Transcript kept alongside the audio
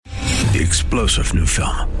The explosive new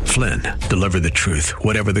film, Flynn, deliver the truth,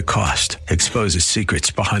 whatever the cost, exposes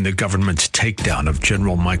secrets behind the government's takedown of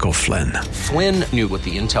General Michael Flynn. Flynn knew what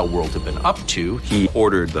the intel world had been up to. He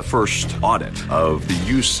ordered the first audit of the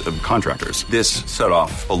use of contractors. This set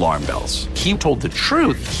off alarm bells. He told the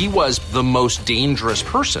truth. He was the most dangerous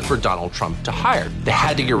person for Donald Trump to hire. They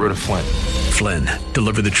had to get rid of Flynn. Flynn,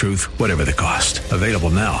 deliver the truth, whatever the cost. Available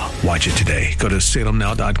now. Watch it today. Go to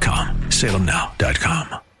salemnow.com.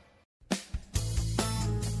 salemnow.com.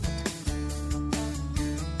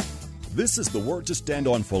 This is the Word to Stand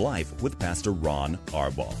On for Life with Pastor Ron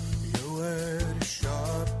Arbaugh. Your word is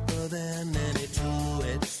sharper than any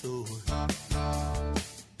two-edged sword,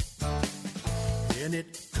 and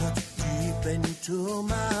it cuts deep into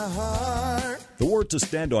my heart. The Word to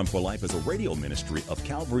Stand On for Life is a radio ministry of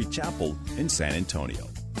Calvary Chapel in San Antonio.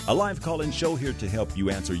 A live call-in show here to help you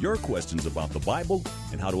answer your questions about the Bible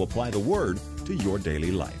and how to apply the Word to your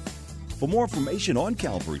daily life. For more information on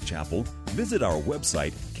Calvary Chapel, visit our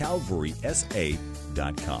website,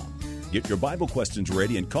 calvarysa.com. Get your Bible questions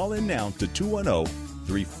ready and call in now to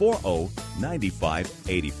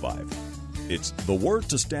 210-340-9585. It's The Word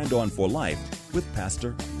to Stand On for Life with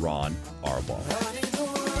Pastor Ron Arbaugh.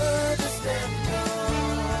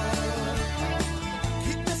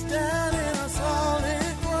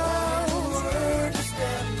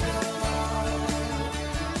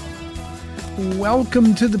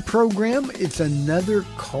 Welcome to the program. It's another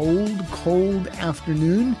cold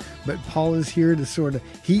afternoon, but Paul is here to sort of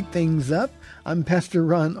heat things up. I'm Pastor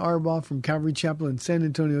Ron Arbaugh from Calvary Chapel in San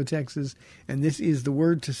Antonio, Texas, and this is the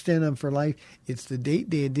Word to Stand On for Life. It's the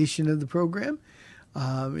date day edition of the program.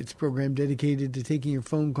 It's a program dedicated to taking your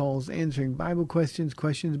phone calls, answering Bible questions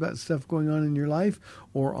about stuff going on in your life,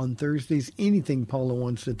 or on Thursdays, anything Paula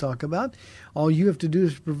wants to talk about. All you have to do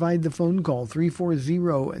is provide the phone call,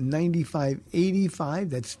 340-9585.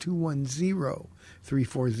 That's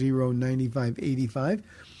 210-340-9585.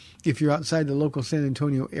 If you're outside the local San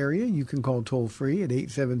Antonio area, you can call toll-free at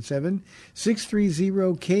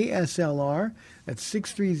 877-630-KSLR. That's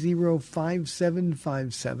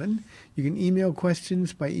 630-5757. You can email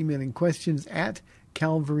questions by emailing questions at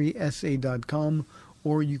calvarysa.com,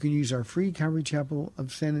 or you can use our free Calvary Chapel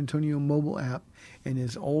of San Antonio mobile app. And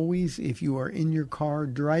as always, if you are in your car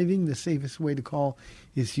driving, the safest way to call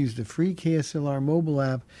is to use the free KSLR mobile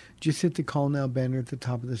app. Just hit the Call Now banner at the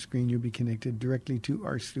top of the screen. You'll be connected directly to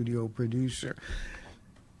our studio producer.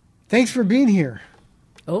 Thanks for being here.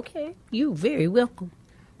 Okay, you're very welcome.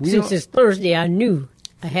 Since it's Thursday, I knew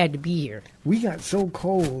I had to be here. We got so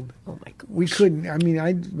cold. Oh, my gosh. We couldn't. I mean,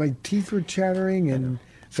 my teeth were chattering, and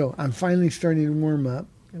so I'm finally starting to warm up.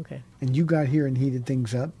 Okay. And you got here and heated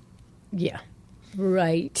things up. Yeah,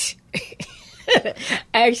 right.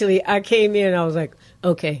 Actually, I came in and I was like,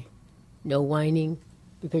 okay, no whining,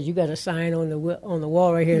 because you got a sign on the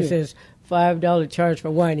wall right here that says $5 charge for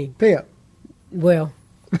whining. Pay up. Well,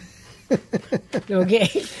 okay.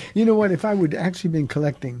 You know what? If I would actually been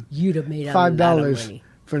collecting, you'd have made $5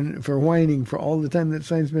 for whining for all the time that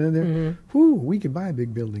sign's been in there. Mm-hmm. Whoo, we could buy a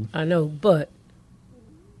big building. I know, but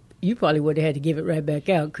you probably would have had to give it right back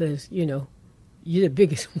out because you're the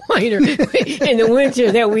biggest whiner in the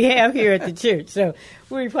winter that we have here at the church. So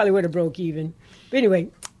we probably would have broke even. But anyway,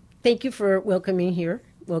 thank you for welcoming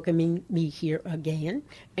me here again.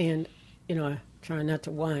 And, I try not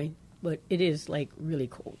to whine, but it is like really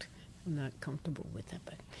cold. I'm not comfortable with that.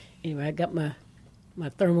 But anyway, I got my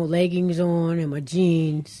thermal leggings on and my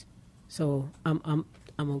jeans. So I'm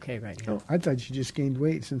okay right now. Oh, I thought you just gained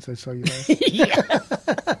weight since I saw you last. Yeah.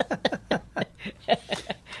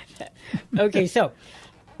 Okay, so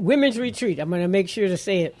Women's Retreat. I'm going to make sure to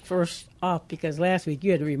say it first off because last week you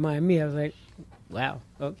had to remind me. I was like, wow,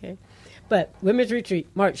 okay. But Women's Retreat,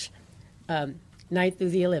 March 9th through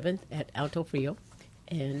the 11th at Alto Frio.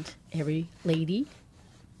 And every lady,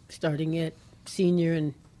 starting at senior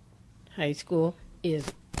and high school, is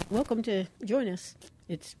welcome to join us.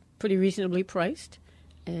 It's pretty reasonably priced.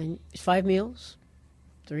 And it's 5 meals,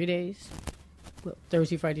 3 days,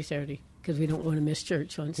 Thursday, Friday, Saturday. Because we don't want to miss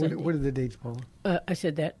church on Sunday. What are the dates, Paula? I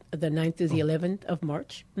said that, the 9th through the 11th of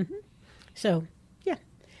March. Mm-hmm. So, yeah.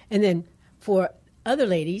 And then for other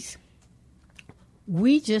ladies,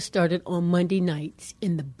 we just started on Monday nights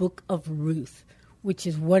in the book of Ruth, which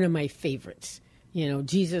is one of my favorites.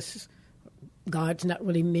 Jesus, God's not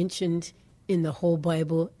really mentioned in the whole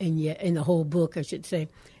Bible, and yet, in the whole book, I should say,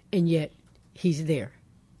 and yet he's there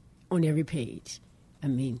on every page. I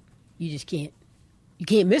mean, you can't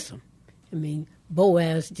miss him. I mean,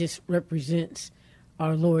 Boaz just represents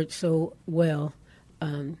our Lord so well,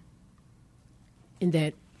 in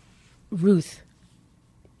that Ruth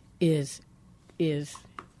is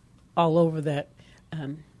all over that.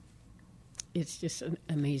 It's just an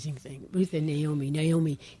amazing thing. Ruth and Naomi.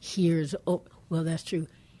 Naomi hears. Oh, well, that's true.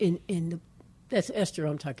 That's Esther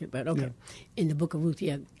I'm talking about. Okay, in the book of Ruth,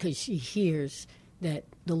 because she hears that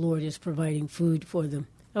the Lord is providing food for them.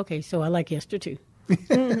 Okay, so I like Esther too.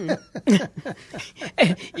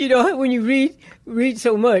 You know, when you read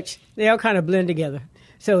so much, they all kind of blend together.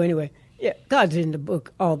 So anyway, yeah, God's in the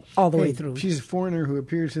book all the way through. She's a foreigner who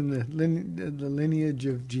appears in the lineage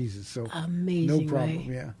of Jesus. So amazing, no problem. right?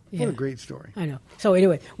 Yeah, Yeah. What a great story. I know. So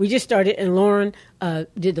anyway, we just started, and Lauren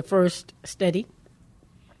did the first study,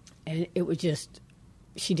 and it was just.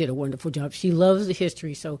 She did a wonderful job. She loves the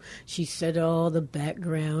history, so she set all the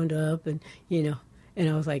background up, and and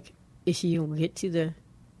I was like, "Is she gonna get to the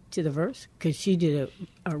verse?" Because she did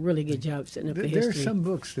a really good job setting up the history. There are some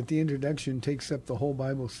books that the introduction takes up the whole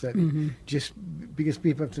Bible study, just because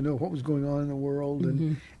people have to know what was going on in the world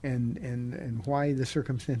and why the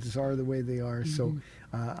circumstances are the way they are. So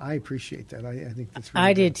I appreciate that. I think that's really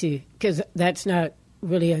I good. did too, because that's not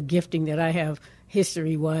really a gifting that I have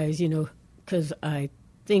history-wise, because I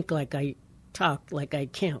think like I talk, like I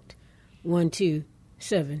count. 1, 2,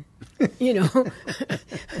 7,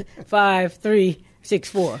 5, 3, 6,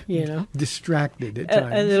 4, Distracted at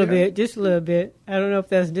times. A little bit, just a little bit. I don't know if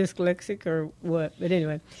that's dyslexic or what, but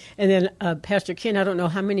anyway. And then Pastor Ken, I don't know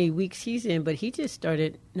how many weeks he's in, but he just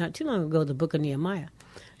started not too long ago the book of Nehemiah.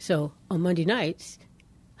 So on Monday nights,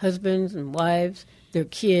 husbands and wives, their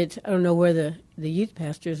kids, I don't know where the youth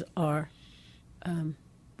pastors are,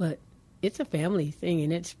 but it's a family thing,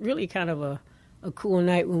 and it's really kind of a cool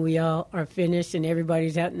night when we all are finished and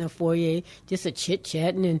everybody's out in the foyer, just a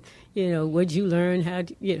chit-chatting and, what'd you learn, how,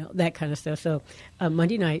 that kind of stuff. So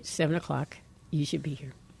Monday night, 7 o'clock, you should be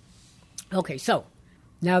here. Okay, so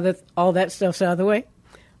now that all that stuff's out of the way,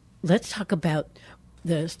 let's talk about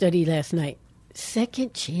the study last night.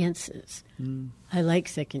 Second chances. I like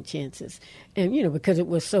second chances. And, because it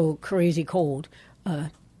was so crazy cold,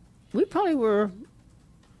 we probably were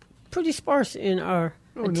pretty sparse in our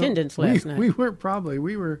attendance last night. We weren't probably.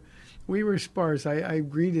 We were sparse. I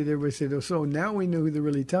greeted everybody, said, "Oh, so now we know who the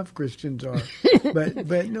really tough Christians are."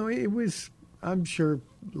 but no, it was. I'm sure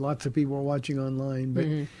lots of people were watching online, but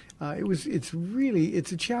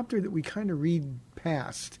it's a chapter that we kind of read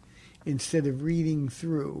past instead of reading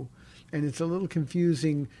through, and it's a little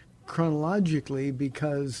confusing chronologically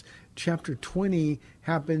because chapter 20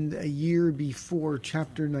 happened a year before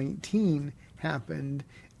chapter 19 happened,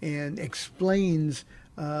 and explains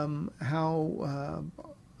how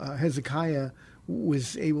Hezekiah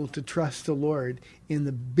was able to trust the Lord in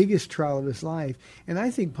the biggest trial of his life. And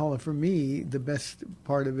I think, Paula, for me, the best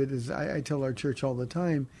part of it is I tell our church all the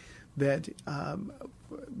time that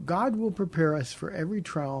God will prepare us for every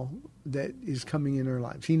trial that is coming in our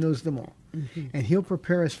lives. He knows them all. And he'll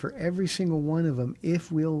prepare us for every single one of them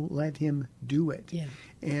if we'll let him do it. Yeah.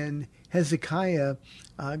 And Hezekiah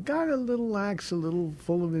got a little lax, a little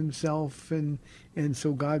full of himself, and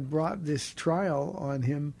so God brought this trial on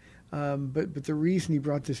him. But the reason he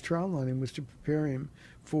brought this trial on him was to prepare him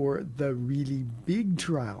for the really big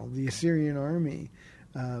trial, the Assyrian army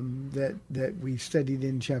that we studied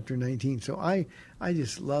in chapter 19. So I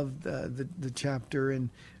just loved the chapter, and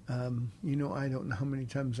I don't know how many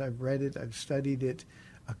times I've read it. I've studied it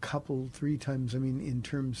a couple, 3 times. I mean, in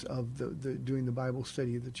terms of the doing the Bible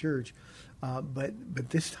study of the church, but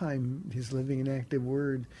this time his living and active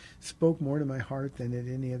word spoke more to my heart than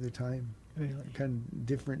at any other time. Really? Kind of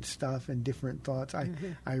different stuff and different thoughts.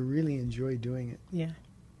 I really enjoy doing it. Yeah,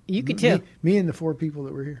 you could tell. Me and the 4 people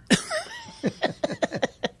that were here.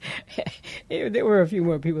 There were a few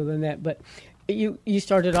more people than that, but you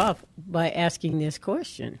started off by asking this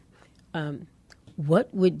question: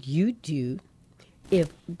 what would you do if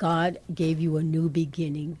God gave you a new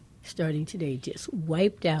beginning starting today? Just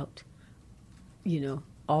wiped out,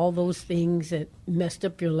 all those things that messed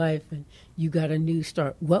up your life, and you got a new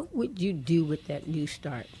start. What would you do with that new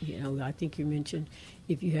start? I think you mentioned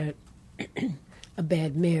if you had a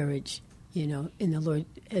bad marriage, and the Lord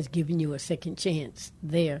has given you a second chance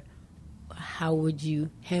there. How would you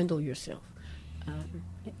handle yourself?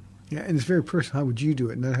 Yeah, and it's very personal. How would you do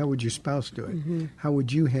it? Not how would your spouse do it? How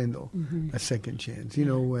would you handle a second chance?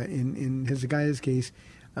 In Hezekiah's case,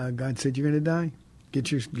 God said, "You're going to die. Get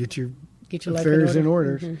your affairs in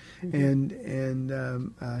order."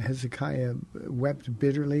 And Hezekiah wept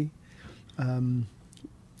bitterly.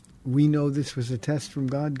 We know this was a test from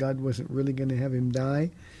God. God wasn't really going to have him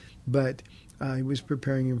die, but he was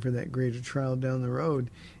preparing him for that greater trial down the road.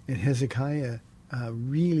 And Hezekiah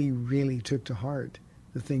really, really took to heart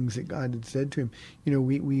the things that God had said to him.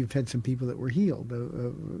 We've had some people that were healed,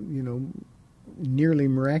 nearly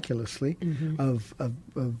miraculously of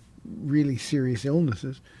really serious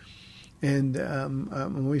illnesses. And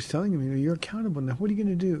I'm always telling him, you're accountable. Now, what are you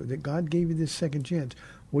going to do? That God gave you this second chance.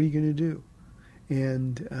 What are you going to do?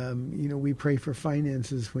 And, we pray for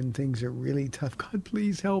finances when things are really tough. God,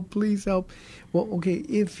 please help, please help. Well, okay,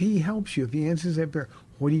 if he helps you, if he answers that prayer,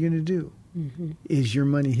 what are you going to do? Is your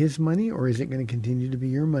money his money, or is it going to continue to be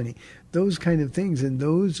your money? Those kind of things. And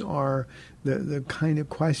those are the kind of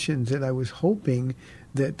questions that I was hoping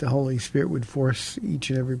that the Holy Spirit would force each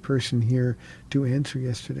and every person here to answer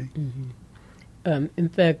yesterday. In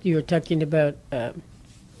fact, you were talking about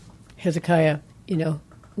Hezekiah,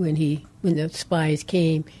 when the spies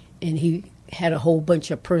came and he had a whole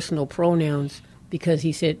bunch of personal pronouns because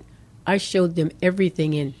he said, I showed them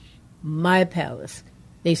everything in my palace.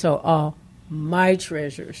 They saw all my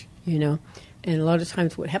treasures, And a lot of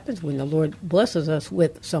times what happens when the Lord blesses us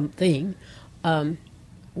with something,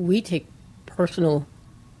 we take personal,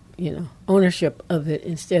 ownership of it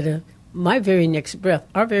instead of my very next breath.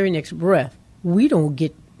 Our very next breath, we don't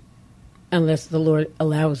get unless the Lord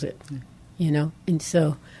allows it, And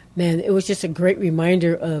so, man, it was just a great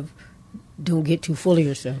reminder of don't get too full of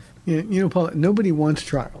yourself. Yeah, Paula, nobody wants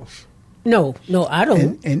trials. No, I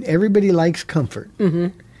don't. And everybody likes comfort.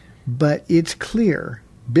 But it's clear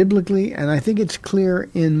biblically, and I think it's clear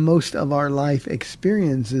in most of our life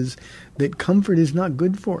experiences, that comfort is not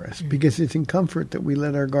good for us, because it's in comfort that we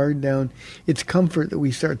let our guard down. It's comfort that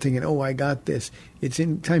we start thinking, oh, I got this. It's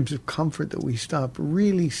in times of comfort that we stop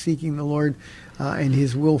really seeking the Lord and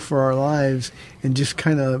his will for our lives and just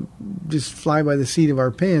fly by the seat of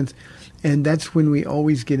our pants. And that's when we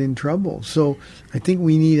always get in trouble. So I think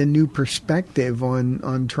we need a new perspective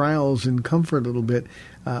on trials and comfort a little bit.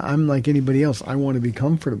 I'm like anybody else. I want to be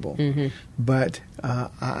comfortable. But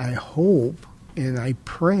I hope and I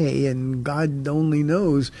pray, and God only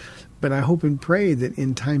knows, but I hope and pray that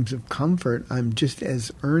in times of comfort, I'm just as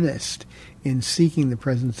earnest in seeking the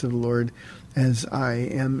presence of the Lord as I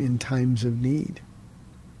am in times of need.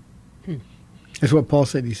 That's what Paul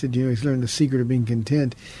said. He said, he's learned the secret of being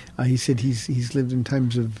content. He said he's lived in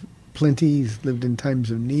times of plenty. He's lived in times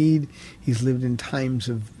of need. He's lived in times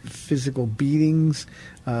of physical beatings,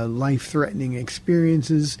 life-threatening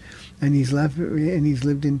experiences, and he's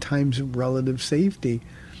lived in times of relative safety.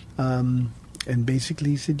 And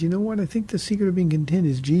basically, he said, I think the secret of being content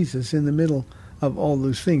is Jesus in the middle of all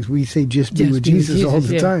those things. We say just be with Jesus all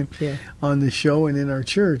the time on the show and in our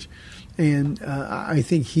church. And I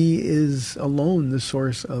think he is alone the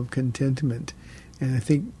source of contentment. And I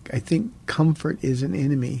think comfort is an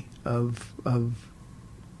enemy of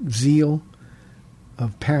zeal,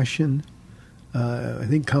 of passion. I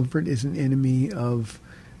think comfort is an enemy of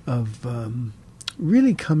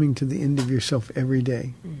really coming to the end of yourself every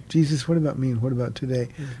day. Jesus, what about me and what about today?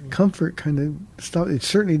 Comfort kind of stopped. It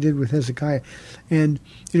certainly did with Hezekiah. And,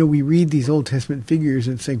 we read these Old Testament figures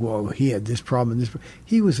and think, well, he had this problem and this problem.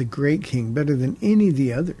 He was a great king, better than any of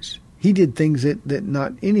the others. He did things that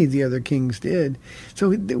not any of the other kings did. So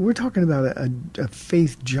we're talking about a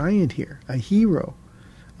faith giant here, a hero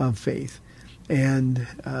of faith. And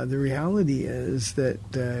the reality is that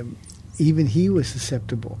even he was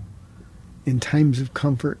susceptible in times of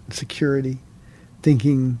comfort and security,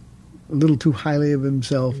 thinking a little too highly of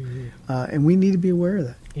himself. And we need to be aware of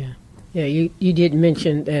that. Yeah, you did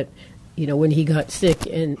mention that, when he got sick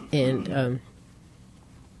and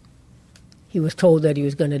he was told that he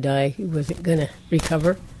was going to die, he wasn't going to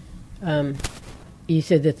recover. You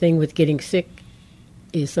said the thing with getting sick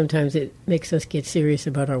is sometimes it makes us get serious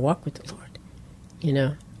about our walk with the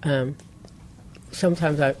Lord.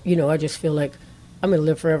 Sometimes I just feel like I'm going to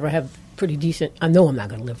live forever. I have pretty decent, I know I'm not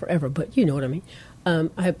going to live forever, but you know what I mean. I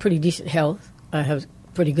have pretty decent health. I have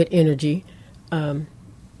pretty good energy.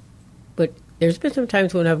 But there's been some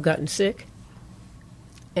times when I've gotten sick,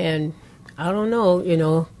 and I don't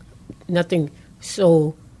know, nothing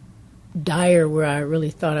so dire where I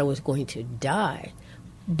really thought I was going to die.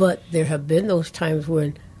 But there have been those times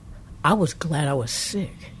when I was glad I was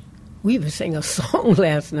sick. We even sang a song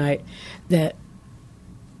last night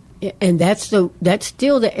and that's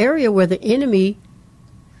still the area where the enemy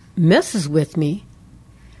messes with me.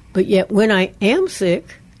 But yet when I am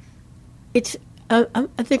sick, it's I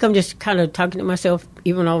think I'm just kind of talking to myself,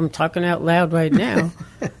 even though I'm talking out loud right now,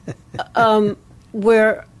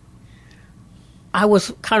 where I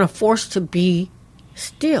was kind of forced to be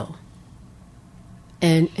still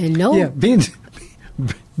and know. Yeah,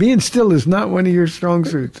 being still is not one of your strong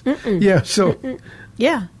suits. Yeah, so.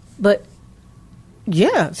 Yeah, but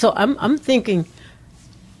so I'm thinking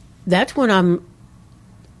that's when I'm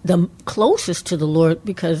the closest to the Lord,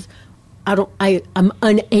 because I'm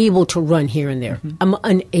unable to run here and there. I'm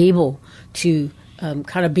unable to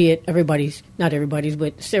kind of be at not everybody's,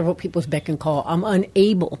 but several people's beck and call. I'm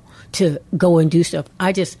unable to go and do stuff.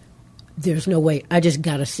 There's no way. I just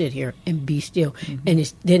got to sit here and be still.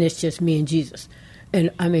 And then it's just me and Jesus.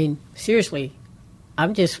 And I mean, seriously,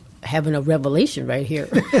 I'm just having a revelation right here.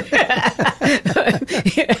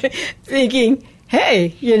 Thinking,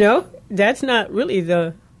 hey, that's not really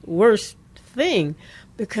the worst thing,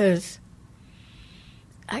 because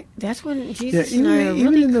that's when Jesus and I are even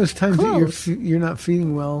really in those times close. that you're not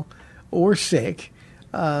feeling well or sick,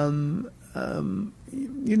 you're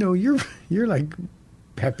like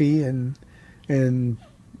peppy and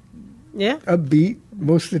upbeat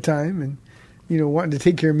most of the time, and wanting to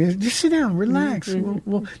take care of me. Just sit down, relax.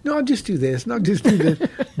 Well, no, I'll just do this. No, I'll just do this.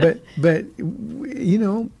 but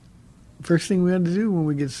first thing we have to do when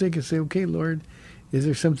we get sick is say, okay, Lord, is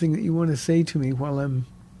there something that you want to say to me while I'm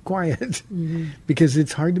quiet? Because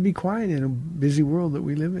it's hard to be quiet in a busy world that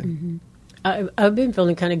we live in. I've been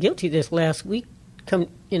feeling kind of guilty this last week,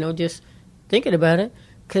 just thinking about it,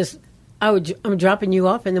 because I'm dropping you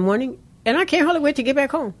off in the morning, and I can't hardly wait to get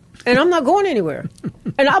back home. And I'm not going anywhere.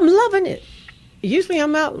 And I'm loving it. Usually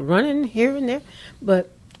I'm out running here and there.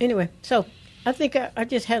 But anyway, so I think I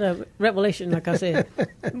just had a revelation, like I said,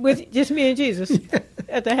 with just me and Jesus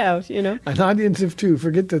at the house, An audience of two.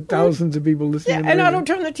 Forget the thousands of people listening. Yeah, and I don't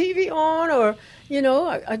turn the TV on, or,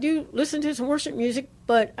 I do listen to some worship music,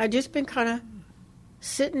 but I just been kind of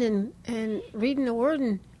sitting and reading the Word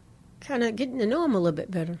and kind of getting to know Him a little bit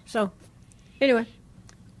better. So anyway,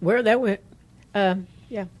 where that went,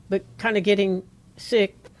 but kind of getting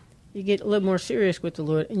sick, you get a little more serious with the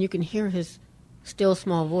Lord, and you can hear His still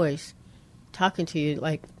small voice talking to you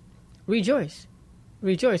like, rejoice.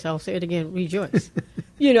 Rejoice. I'll say it again, rejoice.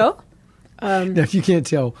 Now, if you can't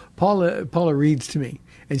tell, Paula reads to me,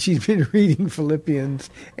 and she's been reading Philippians,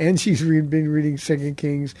 and she's been reading 2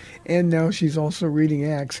 Kings, and now she's also reading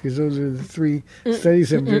Acts, because those are the three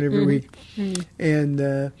studies I'm doing every week.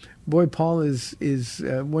 And boy, Paul is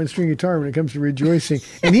one-string guitar when it comes to rejoicing,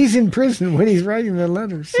 and he's in prison when he's writing the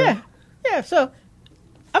letters. So. Yeah. So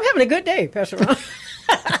I'm having a good day, Pastor Ron.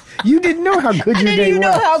 You didn't know how good your day was. I didn't even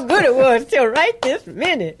know how good it was till right this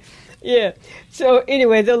minute. Yeah. So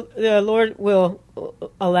anyway, the Lord will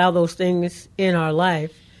allow those things in our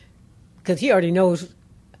life, because He already knows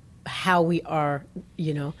how we are,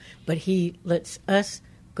 but He lets us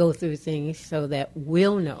go through things so that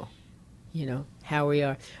we'll know, how we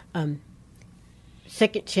are.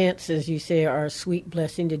 Second chances, you say, are a sweet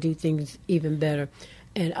blessing to do things even better.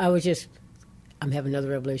 And I'm having another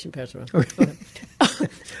revelation, Pastor Ron. Okay.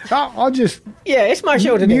 I'll just... Yeah, it's my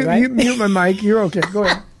show today, right? Mute my mic. You're okay. Go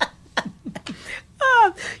ahead.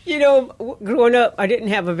 Growing up, I didn't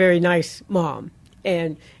have a very nice mom.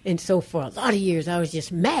 And so for a lot of years, I was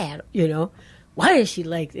just mad, Why is she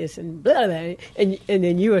like this? And blah, blah. And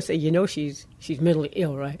then you would say, she's mentally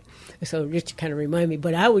ill, right? So just to kind of remind me.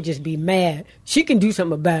 But I would just be mad. She can do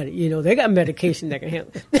something about it. They got medication that can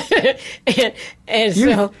handle it. and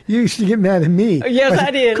so... You used to get mad at me. Yes, I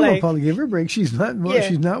did. Come on, Paula, give her a break. She's not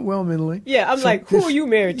well mentally. Yeah, I'm so like, who are you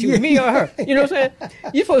married to, me or her? You know what I'm saying?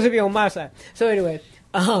 You're supposed to be on my side. So anyway,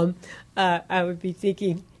 I would be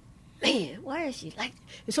thinking, man, why is she like that?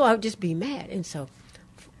 And so I would just be mad. And so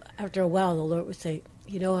after a while, the Lord would say,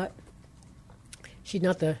 you know what? She's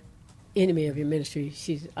not the enemy of your ministry.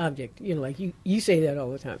 She's the object. Like you say that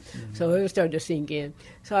all the time. So it would start to sink in.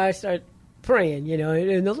 So I start praying,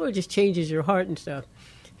 and the Lord just changes your heart and stuff.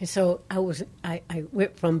 And so I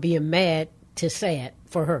went from being mad to sad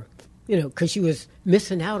for her, because she was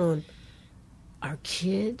missing out on our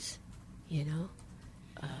kids, and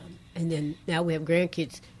then now we have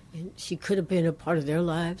grandkids, and she could have been a part of their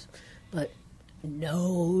lives, but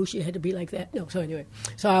no, she had to be like that. No, so anyway,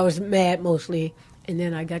 so I was mad mostly, and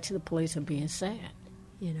then I got to the place of being sad,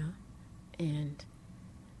 and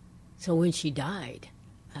so when she died,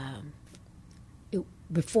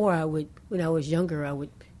 when I was younger, I would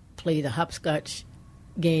play the hopscotch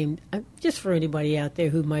game, just for anybody out there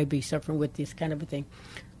who might be suffering with this kind of a thing.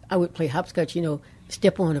 I would play hopscotch,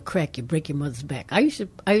 step on a crack, you break your mother's back. I used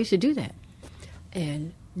to do that.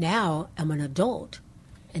 And now I'm an adult,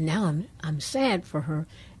 and now I'm sad for her.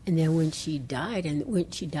 And then when she died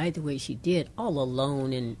the way she did, all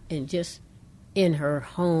alone and just in her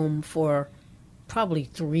home for probably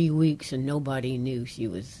 3 weeks, and nobody knew she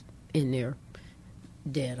was in there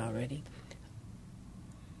dead already.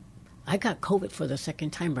 I got COVID for the second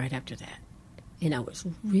time right after that. And I was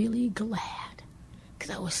really glad,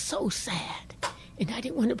 because I was so sad. And I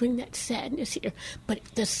didn't want to bring that sadness here. But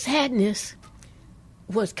the sadness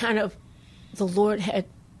was kind of, the Lord had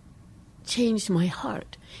changed my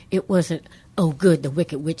heart. It wasn't, oh, good, the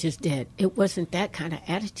wicked witch is dead. It wasn't that kind of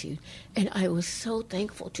attitude. And I was so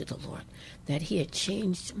thankful to the Lord that he had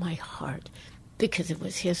changed my heart because it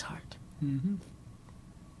was his heart. Mm-hmm.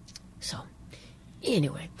 So,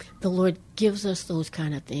 anyway, the Lord gives us those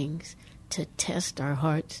kind of things to test our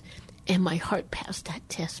hearts. And my heart passed that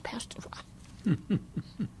test, Pastor Ron.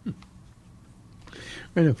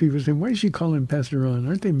 I know people saying, why is she calling Pastor Ron?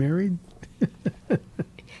 Aren't they married?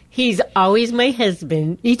 He's always my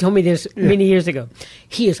husband. He told me this many years ago.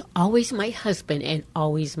 He is always my husband and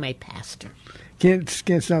always my pastor. Can't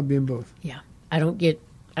stop being both. Yeah, I don't get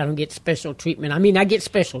special treatment. I mean, I get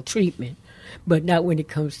special treatment, but not when it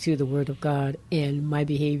comes to the Word of God and my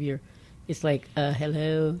behavior. It's like,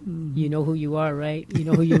 hello, you know who you are, right? You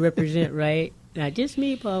know who you represent, right? Not just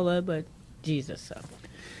me, Paula, but Jesus. So.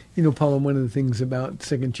 You know, Paula, one of the things about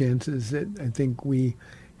second chances that I think we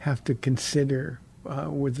have to consider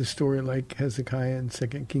with a story like Hezekiah in 2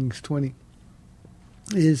 Kings 20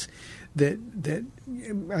 is that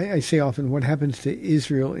I say often what happens to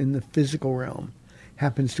Israel in the physical realm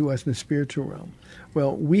happens to us in the spiritual realm.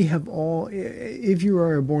 Well, we have all, if you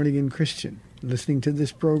are a born-again Christian listening to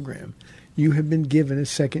this program, you have been given a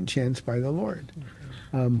second chance by the Lord.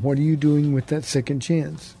 What are you doing with that second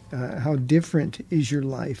chance? How different is your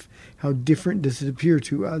life? How different does it appear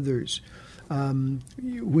to others?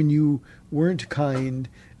 When you weren't kind,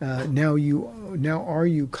 now are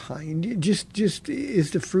you kind? Just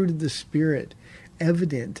is the fruit of the Spirit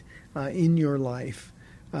evident in your life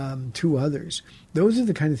to others? Those are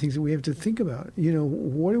the kind of things that we have to think about. You know,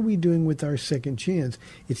 what are we doing with our second chance?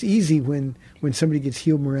 It's easy when somebody gets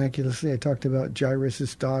healed miraculously. I talked about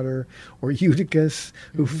Jairus' daughter, or Eutychus,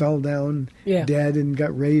 who fell down dead and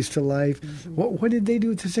got raised to life. What did they do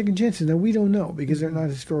with the second chances? Now, we don't know because they're not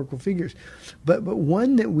historical figures. But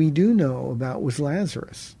one that we do know about was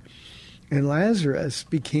Lazarus. And Lazarus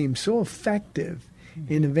became so effective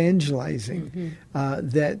in evangelizing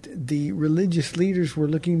that the religious leaders were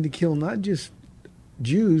looking to kill not just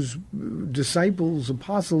Jews, disciples,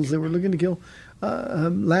 apostles, they were looking to kill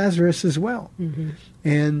Lazarus as well.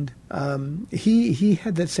 And he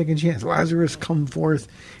had that second chance. Lazarus come forth,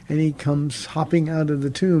 and he comes hopping out of the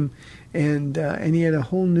tomb, and he had a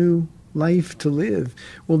whole new life to live.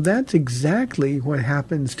 Well, that's exactly what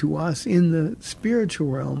happens to us in the spiritual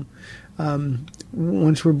realm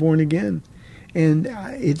once we're born again. And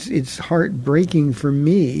it's heartbreaking for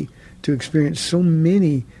me to experience so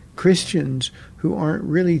many Christians who aren't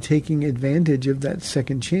really taking advantage of that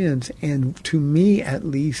second chance. And to me, at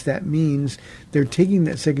least, that means they're taking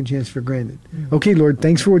that second chance for granted. Okay, Lord,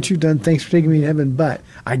 thanks for what you've done. Thanks for taking me to heaven, but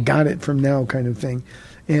I got it from now kind of thing.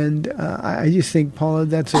 And I just think, Paula,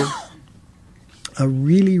 that's a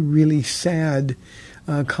really, really sad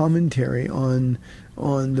commentary on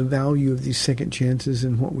the value of these second chances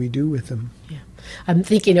and what we do with them. Yeah, I'm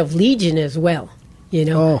thinking of Legion as well, you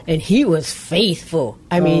know, and he was faithful.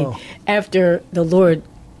 I mean, after the Lord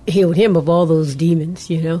healed him of all those demons,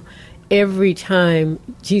 you know, every time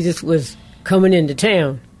Jesus was coming into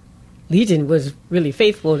town, Legion was really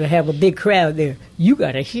faithful to have a big crowd there. You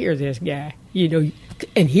got to hear this guy, you know,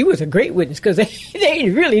 and he was a great witness because they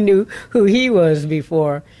really knew who he was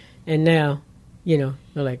before. And now, you know,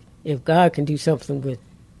 they're like, if God can do something with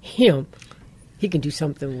him, he can do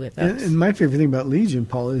something with us. And my favorite thing about Legion,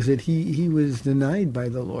 Paul, is that he was denied by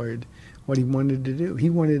the Lord what he wanted to do. He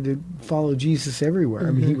wanted to follow Jesus everywhere.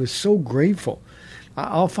 I mean, he was so grateful.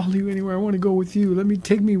 I'll follow you anywhere. I want to go with you.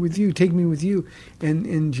 Take me with you. Take me with you.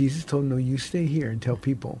 And Jesus told him, no, you stay here and tell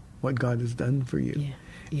people what God has done for you. Yeah.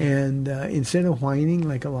 Yeah. And instead of whining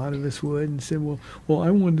like a lot of us would and said, well, I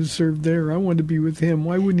wanted to serve there. I wanted to be with him.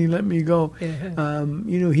 Why wouldn't he let me go? Yeah.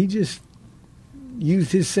 You know, he just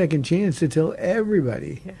used his second chance to tell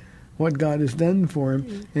everybody what God has done for him.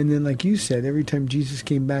 Mm-hmm. And then, like you said, every time Jesus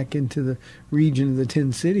came back into the region of the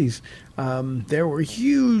 10 cities, there were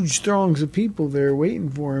huge throngs of people there waiting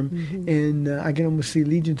for him. Mm-hmm. And I can almost see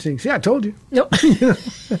Legion saying, see, I told you. Nope.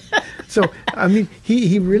 So, I mean,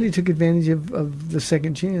 he really took advantage of the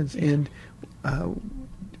second chance. And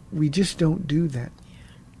we just don't do that.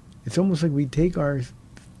 It's almost like we take our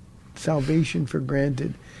salvation for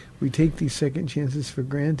granted. We take these second chances for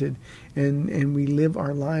granted, and we live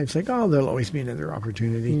our lives like, oh, there'll always be another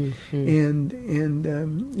opportunity. Mm-hmm.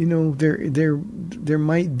 And you know, there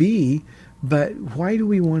might be, But why do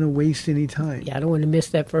we want to waste any time? Yeah, I don't want to miss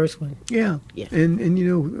that first one. Yeah. Yeah.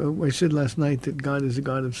 And I said last night that God is a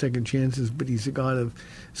God of second chances, but he's a God of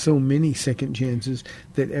so many second chances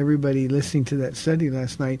that everybody listening to that study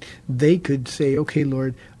last night, they could say, okay,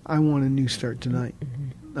 Lord, I want a new start tonight.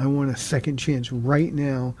 Mm-hmm. I want a second chance right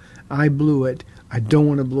now. I blew it. I don't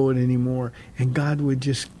want to blow it anymore. And God would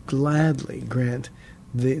just gladly grant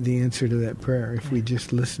the answer to that prayer if we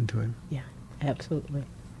just listen to him. Yeah, absolutely.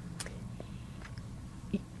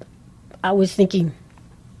 I was thinking,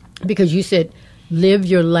 because you said, live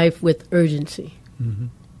your life with urgency. Mm-hmm.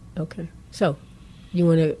 Okay. So, you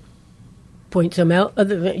want to point some out?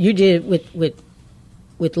 Other than, you did with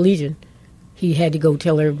Legion. He had to go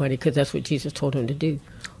tell everybody because that's what Jesus told him to do.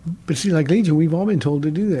 But see, like Legion, we've all been told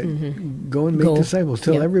to do that. Mm-hmm. Go and make disciples.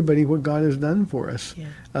 Tell everybody what God has done for us.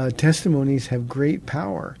 Yeah. Testimonies have great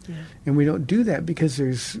power. Yeah. And we don't do that because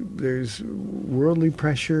there's worldly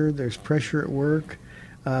pressure, there's pressure at work.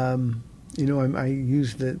 I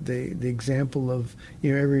use the example of,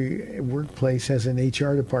 every workplace has an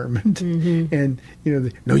HR department. Mm-hmm. And,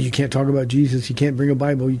 no, you can't talk about Jesus. You can't bring a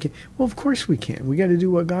Bible. You can't. Well, of course we can. We got to do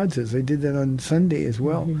what God says. They did that on Sunday as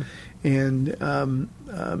well. Mm-hmm. And,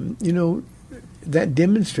 that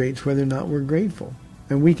demonstrates whether or not we're grateful.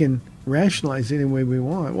 And we can rationalize any way we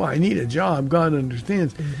want. Well, I need a job. God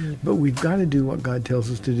understands. Mm-hmm. But we've got to do what God tells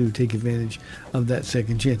us to do, take advantage of that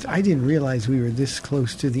second chance. I didn't realize we were this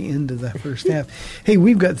close to the end of that first half. Hey,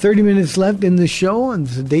 we've got 30 minutes left in the show on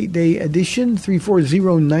the Date Day edition,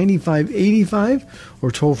 340-9585, or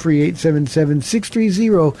toll-free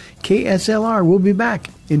 877-630-KSLR. We'll be back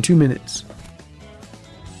in 2 minutes.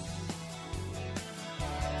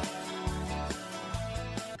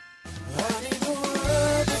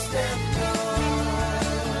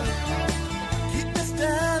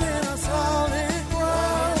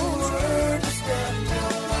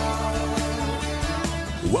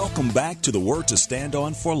 Welcome back to the Word to Stand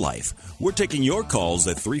On for Life. We're taking your calls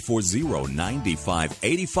at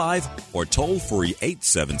 340-9585 or toll-free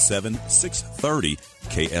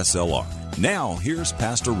 877-630-KSLR. Now, here's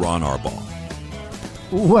Pastor Ron Arbaugh.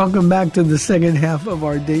 Welcome back to the second half of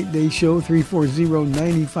our Date Day show,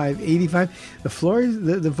 340-9585.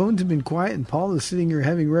 The phones have been quiet, and Paul is sitting here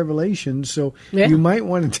having revelations, so you might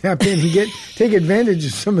want to tap in and take advantage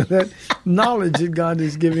of some of that knowledge that God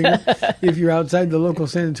is giving us. If you're outside the local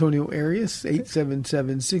San Antonio area,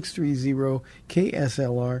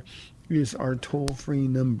 877-630-KSLR is our toll-free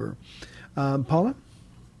number. Paula,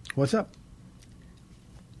 what's up?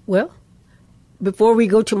 Well, before we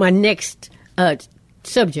go to my next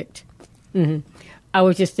subject. Mm-hmm. I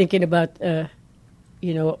was just thinking about,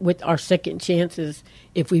 with our second chances,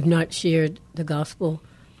 if we've not shared the gospel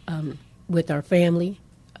with our family.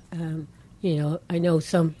 I know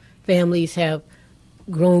some families have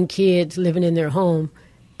grown kids living in their home,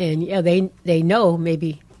 and they know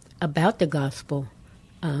maybe about the gospel,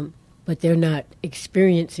 but they're not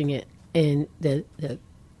experiencing it. And the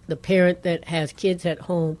parent that has kids at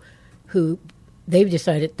home who they've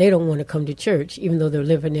decided they don't want to come to church, even though they're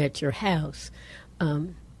living at your house.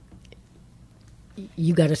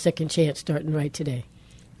 You got a second chance starting right today.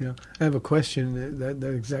 Yeah, I have a question, that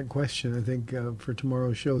exact question, I think, for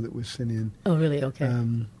tomorrow's show that was sent in. Oh, really? Okay.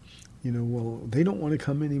 They don't want to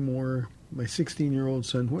come anymore. My 16-year-old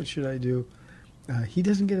son, what should I do? He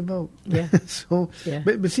doesn't get a vote. Yeah.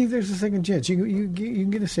 But see, there's a second chance. You can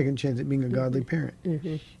get a second chance at being a godly parent. Mm-hmm.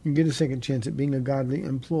 You can get a second chance at being a godly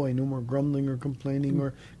employee. No more grumbling or complaining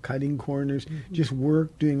or cutting corners. Mm-hmm. Just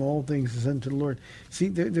work, doing all things as unto the Lord. See,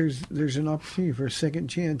 there's an opportunity for a second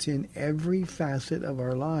chance in every facet of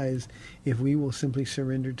our lives if we will simply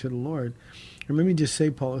surrender to the Lord. And let me just say,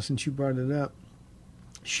 Paula, since you brought it up,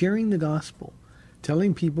 sharing the gospel,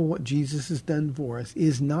 telling people what Jesus has done for us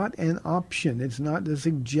is not an option. It's not a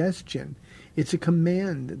suggestion. It's a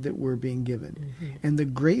command that we're being given. Mm-hmm. And the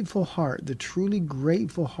grateful heart, the truly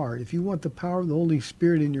grateful heart, if you want the power of the Holy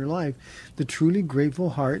Spirit in your life, the truly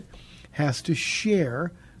grateful heart has to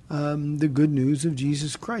share the good news of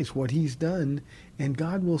Jesus Christ, what he's done. And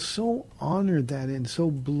God will so honor that and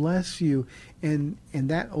so bless you. And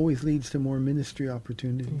that always leads to more ministry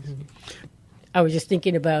opportunities. Mm-hmm. I was just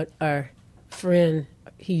thinking about our friend.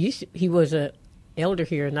 He was a elder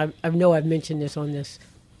here, and I know I've mentioned this on this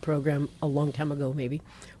program a long time ago, maybe,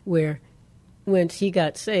 where once he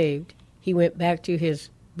got saved, he went back to his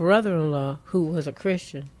brother-in-law, who was a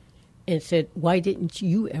Christian, and said, "Why didn't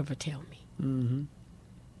you ever tell me?" Mm-hmm.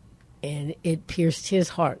 And it pierced his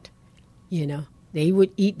heart. They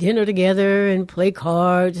would eat dinner together and play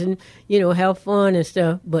cards and have fun and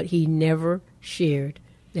stuff, but he never shared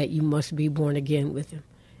that you must be born again with him.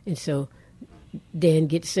 And so Dan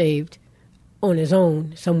gets saved on his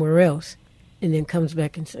own somewhere else, and then comes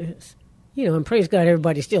back and says, and praise God,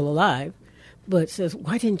 everybody's still alive, but says,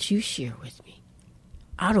 why didn't you share with me?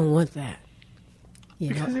 I don't want that.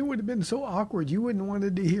 Because it would have been so awkward. You wouldn't want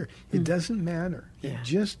it to hear. It doesn't matter. Yeah. It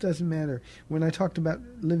just doesn't matter. When I talked about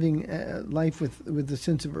living life with a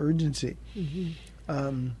sense of urgency,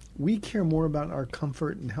 we care more about our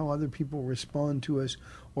comfort and how other people respond to us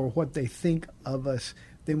or what they think of us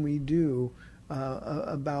than we do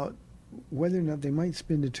about whether or not they might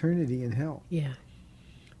spend eternity in hell. Yeah.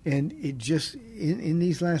 And it just, in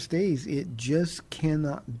these last days, it just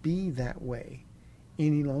cannot be that way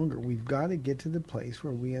any longer. We've got to get to the place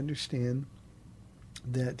where we understand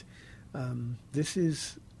that this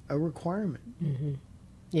is a requirement. Mm-hmm.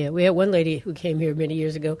 Yeah, we had one lady who came here many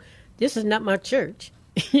years ago. This is not my church,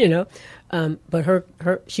 but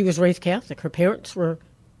she was raised Catholic. Her parents were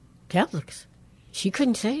Catholics. She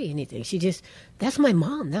couldn't say anything. She just, that's my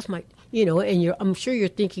mom. That's my, and I'm sure you're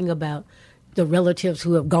thinking about the relatives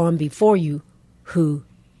who have gone before you who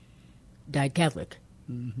died Catholic,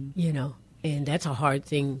 and that's a hard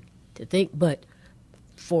thing to think. But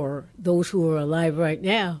for those who are alive right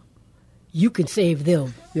now, you can save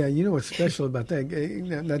them. Yeah, you know what's special about that?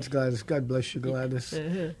 That's Gladys. God bless you, Gladys.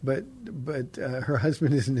 But her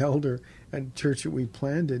husband is an elder at a church that we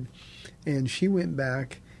planted, and she went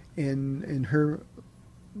back, and her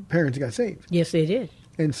parents got saved. Yes, they did.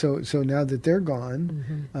 And so now that they're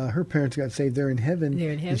gone, her parents got saved. They're in heaven.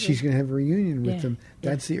 And she's going to have a reunion with them.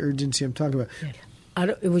 That's the urgency I'm talking about.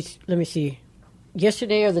 Yeah. It was. Let me see.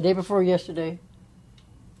 Yesterday or the day before yesterday,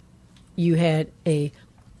 you had a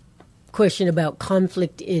question about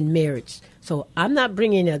conflict in marriage. So I'm not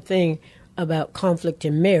bringing a thing about conflict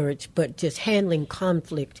in marriage, but just handling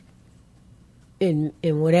conflict in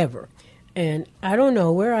whatever. And I don't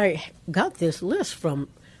know where I got this list from,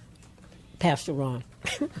 Pastor Ron.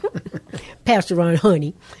 Pastor Ron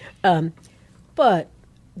Honey. But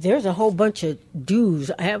there's a whole bunch of do's.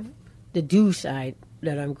 I have the do side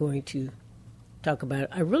that I'm going to talk about.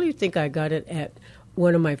 I really think I got it at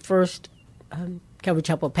one of my first Calvary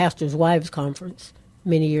Chapel Pastors' Wives Conference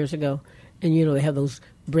many years ago. And, they have those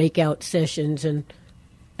breakout sessions. And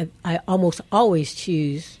I almost always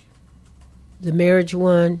choose the marriage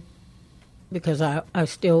one because I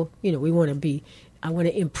still, I want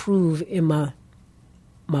to improve in my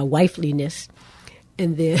wifeliness.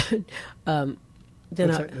 And then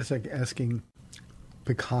that's like asking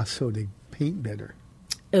Picasso to paint better.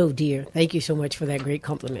 Oh, dear. Thank you so much for that great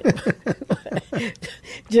compliment.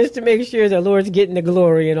 Just to make sure the Lord's getting the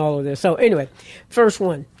glory in all of this. So anyway, first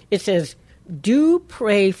one, it says, do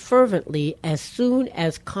pray fervently as soon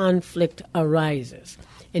as conflict arises.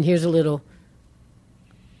 And here's a little,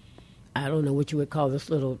 I don't know what you would call this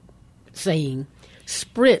little saying,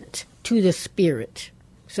 sprint to the Spirit.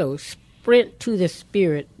 So sprint to the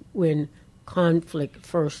Spirit when conflict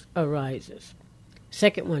first arises.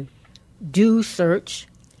 Second one, do search,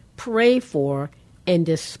 pray for, and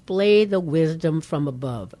display the wisdom from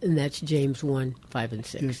above. And that's James 1, 5, and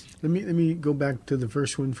 6. Yes. Let me go back to the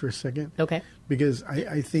first one for a second. Okay. Because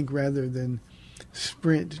I think rather than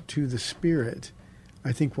sprint to the Spirit,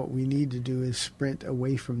 I think what we need to do is sprint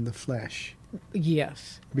away from the flesh.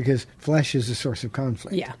 Yes. Because flesh is a source of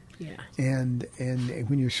conflict. Yeah. And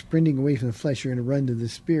when you're sprinting away from the flesh, you're going to run to the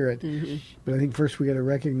Spirit. Mm-hmm. But I think first we got to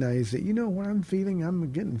recognize that, what I'm feeling,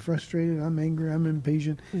 I'm getting frustrated, I'm angry, I'm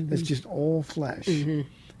impatient. Mm-hmm. That's just all flesh. Mm-hmm.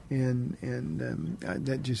 And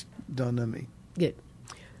that just dawned on me. Good.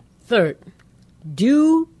 Third,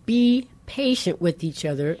 do be patient with each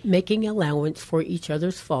other, making allowance for each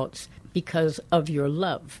other's faults because of your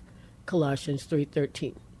love. Colossians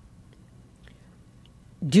 3:13.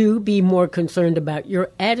 Do be more concerned about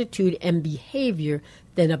your attitude and behavior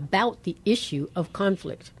than about the issue of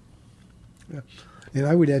conflict. Yeah. And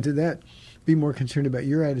I would add to that, be more concerned about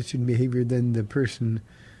your attitude and behavior than the person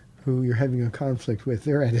who you're having a conflict with,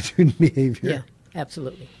 their attitude and behavior. Yeah,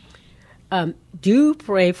 absolutely. Do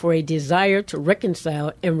pray for a desire to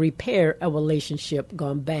reconcile and repair a relationship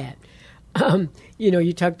gone bad.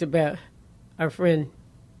 You talked about our friend,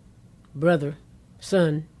 brother,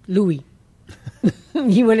 son, Louis.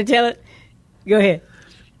 You want to tell it? Go ahead.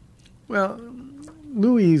 Well,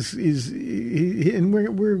 Louis and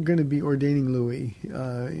we're going to be ordaining Louis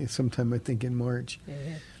sometime, I think, in March. Yeah.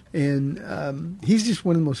 And he's just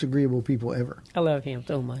one of the most agreeable people ever. I love him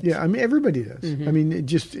so much. Yeah, I mean, everybody does. Mm-hmm. I mean,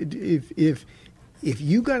 if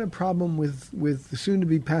you got a problem with the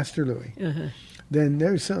soon-to-be Pastor Louis, then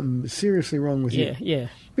there's something seriously wrong with you. Yeah.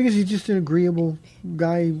 Because he's just an agreeable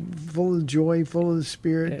guy, full of joy, full of the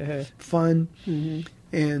Spirit, fun. Mm-hmm.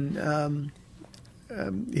 And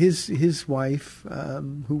his wife,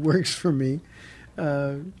 who works for me,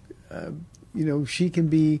 she can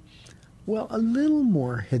be, a little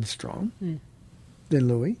more headstrong than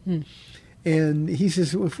Louis. And he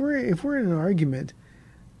says, if we're in an argument,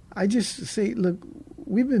 I just say, look,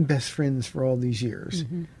 we've been best friends for all these years.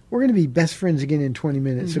 We're going to be best friends again in 20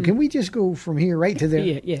 minutes. So can we just go from here right to there?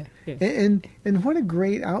 Yeah. And what a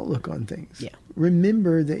great outlook on things. Yeah.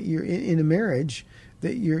 Remember that you're in a marriage,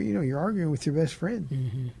 that you're arguing with your best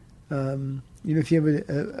friend. If you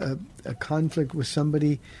have a conflict with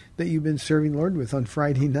somebody that you've been serving the Lord with. On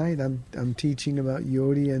Friday night, I'm teaching about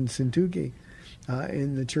Yodi and Syntyche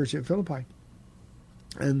in the church at Philippi.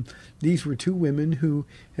 And these were two women who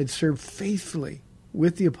had served faithfully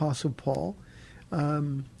with the Apostle Paul,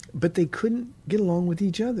 but they couldn't get along with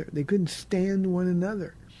each other. They couldn't stand one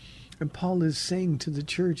another. And Paul is saying to the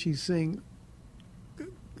church, he's saying,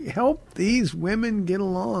 help these women get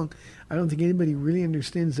along. I don't think anybody really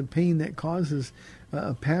understands the pain that causes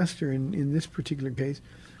a pastor in this particular case.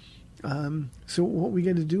 So what we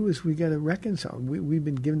got to do is we got to reconcile. We've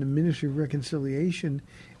been given a ministry of reconciliation,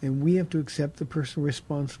 and we have to accept the personal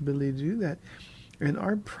responsibility to do that. And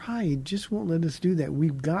our pride just won't let us do that.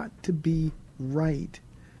 We've got to be right.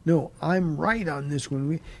 No, I'm right on this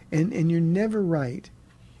one. And you're never right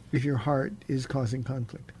if your heart is causing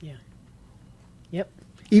conflict. Yeah. Yep.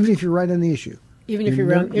 Even if you're right on the issue. Even if you're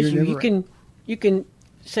wrong on the issue, you can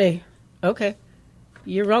say, okay,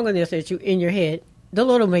 you're wrong on this issue in your head. The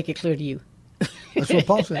Lord will make it clear to you. That's what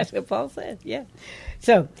Paul said. That's what Paul said, yeah.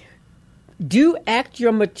 So, do act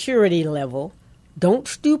your maturity level. Don't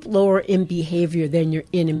stoop lower in behavior than your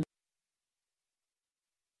enemy.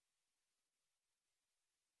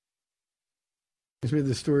 I read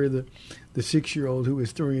the story of the 6-year-old who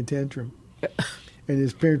was throwing a tantrum. And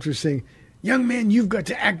his parents were saying, young man, you've got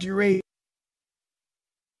to act your age.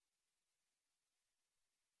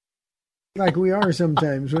 Like we are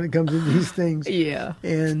sometimes when it comes to these things. Yeah.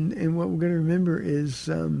 And what we're going to remember is,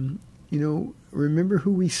 remember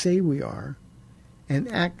who we say we are and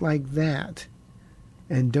act like that,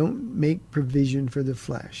 and don't make provision for the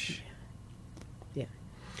flesh. Yeah.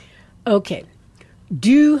 Okay.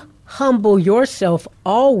 Do humble yourself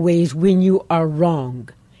always when you are wrong.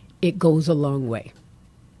 It goes a long way.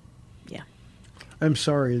 Yeah. I'm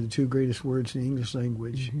sorry, the two greatest words in the English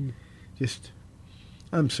language.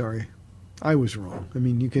 I'm sorry. I was wrong. I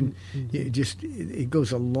mean, you can, it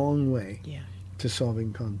goes a long way to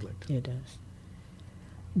solving conflict. It does.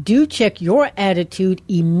 Do check your attitude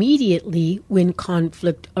immediately when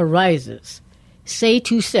conflict arises. Say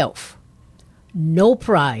to self, no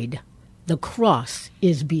pride, the cross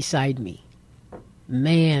is beside me.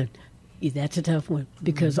 Man, that's a tough one,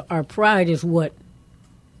 because our pride is what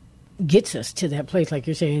gets us to that place, like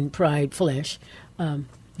you're saying, pride, flesh.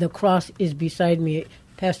 The cross is beside me.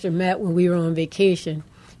 Pastor Matt, when we were on vacation,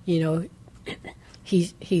 he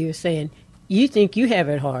was saying, you think you have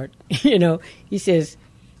it hard. He says,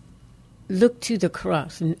 look to the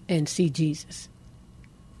cross and see Jesus.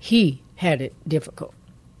 He had it difficult.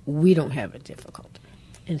 We don't have it difficult.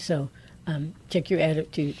 And so check your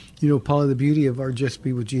attitude. Paula, the beauty of our Just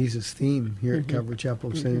Be With Jesus theme here at Calvary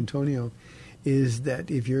Chapel of San Antonio is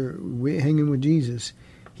that if you're hanging with Jesus,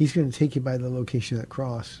 he's going to take you by the location of that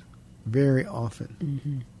cross. Very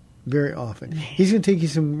often. Very often. He's going to take you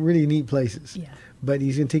some really neat places. Yeah. But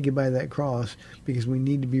he's going to take you by that cross because we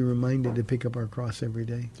need to be reminded to pick up our cross every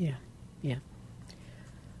day. Yeah.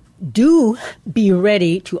 Do be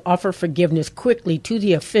ready to offer forgiveness quickly to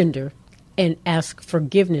the offender and ask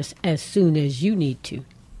forgiveness as soon as you need to.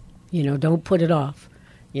 Don't put it off.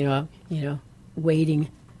 Waiting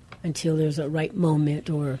until there's a right moment,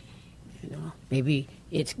 or, maybe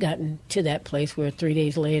it's gotten to that place where 3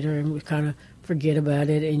 days later and we kind of forget about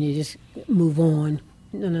it and you just move on.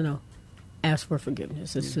 No. Ask for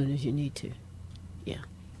forgiveness as soon as you need to. Yeah.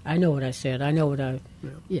 I know what I said. I know what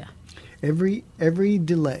yeah. Every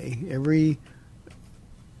delay, every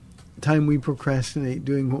time we procrastinate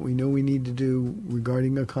doing what we know we need to do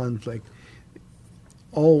regarding a conflict,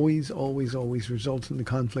 always results in the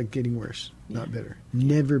conflict getting worse, not better.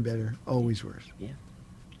 Never better, always worse. Yeah.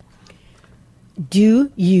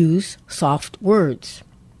 Do use soft words.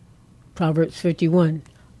 Proverbs 51.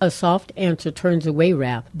 A soft answer turns away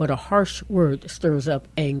wrath, but a harsh word stirs up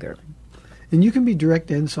anger. And you can be direct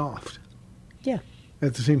and soft. Yeah.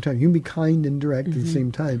 At the same time. You can be kind and direct at the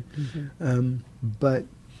same time. But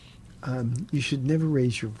you should never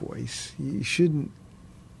raise your voice. You shouldn't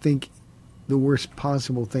think the worst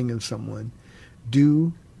possible thing of someone.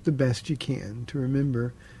 Do the best you can to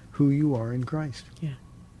remember who you are in Christ. Yeah.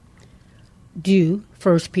 Do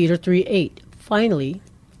 1 Peter 3:8. Finally,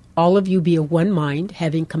 all of you be of one mind,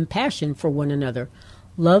 having compassion for one another.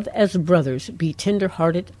 Love as brothers, be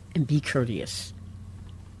tender-hearted, and be courteous.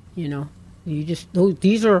 You know,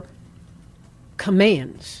 these are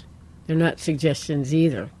commands. They're not suggestions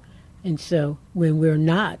either. And so when we're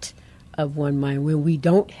not of one mind, when we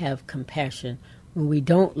don't have compassion, when we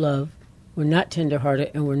don't love, we're not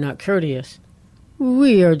tender-hearted, and we're not courteous,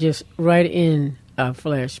 we are just right in our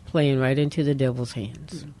flesh, playing right into the devil's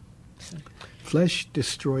hands. So. Flesh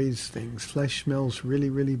destroys things. Flesh smells really,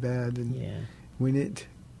 really bad. And when it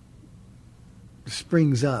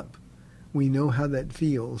springs up, we know how that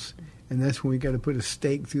feels. And that's when we got to put a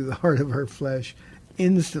stake through the heart of our flesh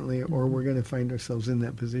instantly, or we're going to find ourselves in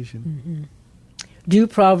that position. Do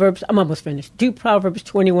Proverbs, I'm almost finished. Do Proverbs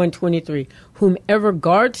 21:23. Whomever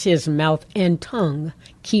guards his mouth and tongue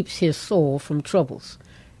keeps his soul from troubles.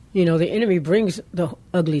 You know, the enemy brings the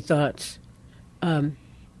ugly thoughts.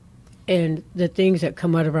 And the things that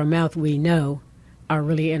come out of our mouth, we know, are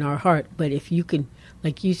really in our heart. But if you can,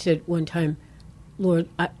 like you said one time, Lord,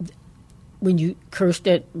 when you cursed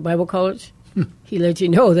at Bible college, he let you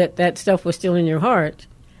know that that stuff was still in your heart.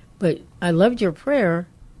 But I loved your prayer.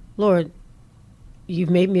 Lord, you've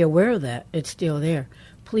made me aware of that. It's still there.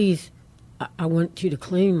 Please, I want you to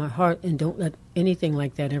clean my heart and don't let anything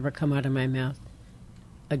like that ever come out of my mouth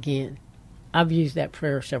again. I've used that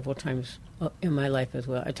prayer several times in my life as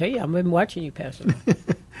well. I tell you, I've been watching you, Pastor.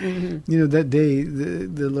 You know, that day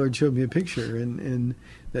the Lord showed me a picture, and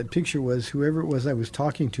that picture was whoever it was I was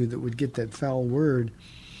talking to that would get that foul word,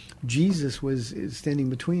 Jesus was standing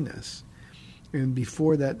between us. And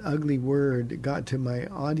before that ugly word got to my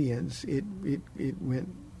audience, it went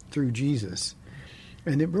through Jesus.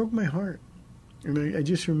 And it broke my heart. And I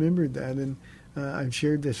just remembered that. And I've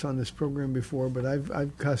shared this on this program before, but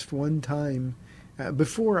I've cussed one time.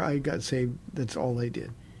 Before I got saved, that's all I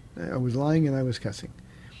did. I was lying and I was cussing.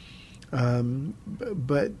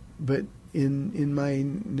 But in my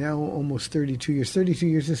now almost 32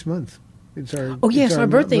 years this month. It's our our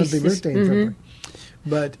birthday monthly birthday in February.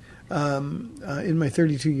 But in my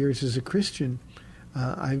 32 years as a Christian,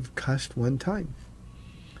 I've cussed one time.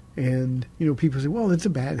 And, you know, people say, well, it's a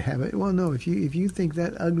bad habit. Well, no, if you think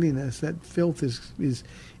that ugliness, that filth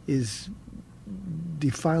is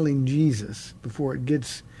defiling Jesus before it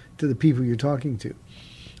gets to the people you're talking to,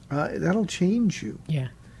 that'll change you. Yeah.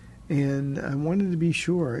 And I wanted to be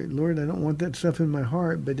sure, Lord, I don't want that stuff in my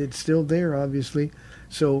heart, but it's still there, obviously.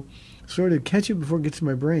 So sort of catch it before it gets to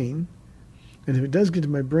my brain. And if it does get to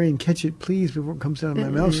my brain, catch it, please, before it comes out of my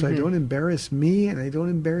mouth, so I don't embarrass me and I don't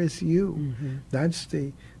embarrass you. That's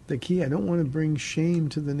the key. I don't want to bring shame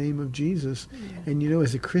to the name of Jesus. Yeah. And, you know,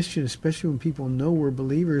 as a Christian, especially when people know we're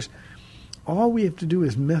believers, all we have to do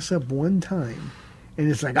is mess up one time. And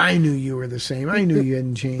it's like, I knew you were the same. I knew you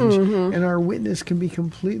hadn't changed. And our witness can be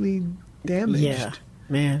completely damaged. Yeah,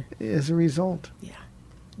 man. As a result. Yeah.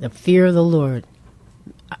 The fear of the Lord.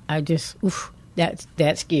 I just,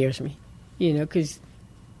 that scares me. You know, because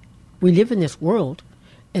we live in this world,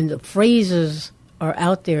 and the phrases are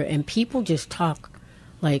out there, and people just talk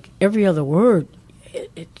like every other word.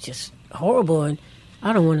 It's just horrible, and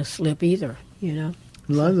I don't want to slip either. You know,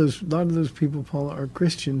 a lot of those people, Paul, are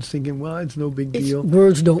Christians, thinking, well, it's no big deal.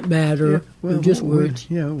 Words don't matter. Yeah, well, they're just words.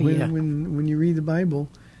 When you read the Bible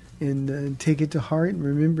and take it to heart, and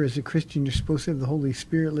remember, as a Christian, you're supposed to have the Holy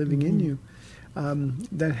Spirit living in you.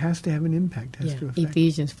 That has to have an impact. Has to affect.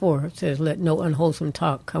 Ephesians 4 says, "Let no unwholesome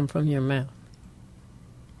talk come from your mouth."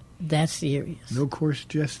 That's serious. No coarse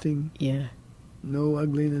jesting. Yeah. No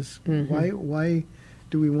ugliness. Why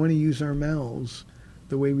do we want to use our mouths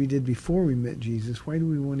the way we did before we met Jesus? Why do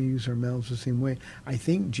we want to use our mouths the same way? I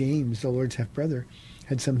think James, the Lord's half-brother,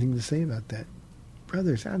 had something to say about that.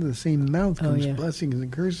 Brothers, out of the same mouth comes blessings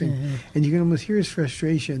and cursing. And you can almost hear his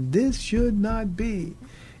frustration. This should not be.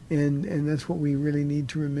 And that's what we really need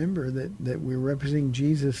to remember, that we're representing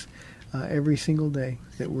Jesus every single day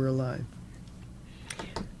that we're alive.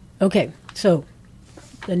 Okay, so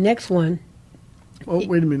the next one. Oh,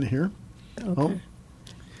 wait a minute here. Okay.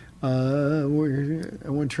 I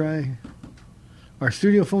want to try. Our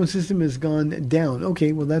studio phone system has gone down.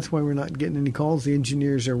 Okay, well, that's why we're not getting any calls. The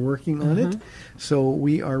engineers are working on it. So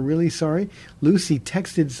we are really sorry. Lucy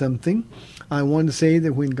texted something. I want to say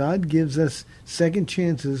that when God gives us second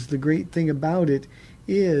chances, the great thing about it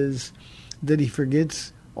is that he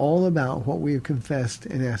forgets all about what we have confessed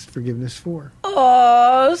and asked forgiveness for.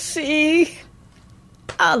 Oh, see,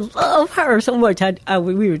 I love her so much.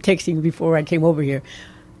 We were texting before I came over here.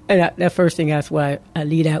 And that first thing, that's why I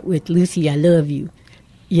lead out with, Lucy, I love you.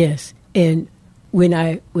 Yes. And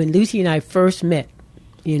when Lucy and I first met,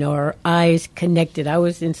 you know, our eyes connected. I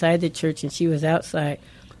was inside the church and she was outside.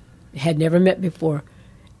 had never met before,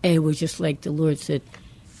 and it was just like the Lord said,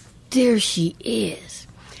 there she is.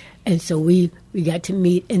 And so we got to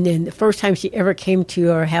meet, and then the first time she ever came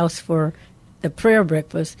to our house for the prayer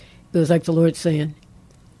breakfast, it was like the Lord saying,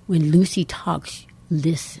 when Lucy talks,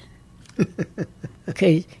 listen.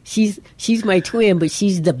 Okay, she's my twin, but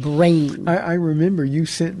she's the brain. I remember you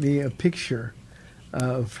sent me a picture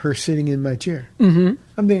of her sitting in my chair. Mm-hmm.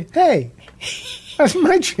 I'm thinking, hey, that's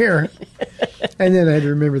my chair. And then I had to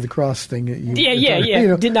remember the cross thing that you.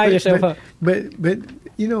 Yeah. Deny yourself up. But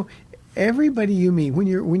everybody you meet when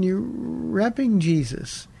you're repping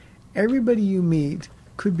Jesus, everybody you meet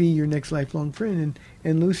could be your next lifelong friend.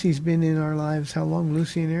 And Lucy's been in our lives how long?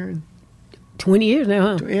 Lucy and Aaron. 20 years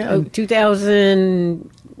now, huh? Yeah.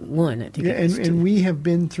 2001, I think. Yeah, and we have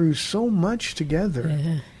been through so much together.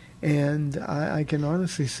 Yeah. And I can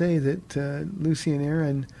honestly say that Lucy and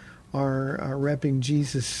Aaron are repping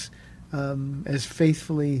Jesus as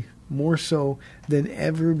faithfully, more so than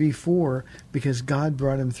ever before, because God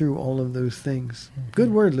brought him through all of those things. Mm-hmm.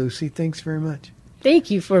 Good word, Lucy. Thanks very much.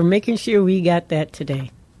 Thank you for making sure we got that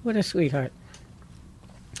today. What a sweetheart.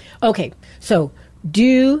 Okay, so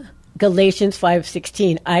do Galatians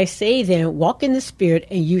 5:16. I say then, walk in the Spirit,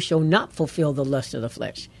 and you shall not fulfill the lust of the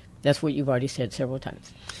flesh. That's what you've already said several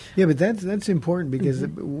times. Yeah, but that's important, because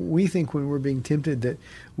we think when we're being tempted that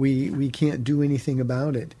we can't do anything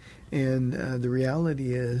about it. And the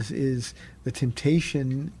reality is the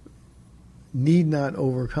temptation need not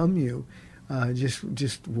overcome you.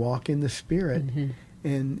 Just walk in the Spirit,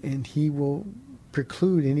 and He will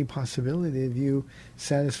preclude any possibility of you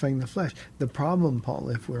satisfying the flesh. The problem, Paul,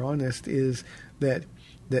 if we're honest, is that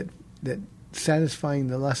satisfying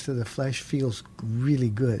the lust of the flesh feels really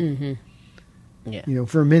good. Mm-hmm. Yeah.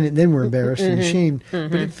 For a minute, then we're embarrassed and ashamed,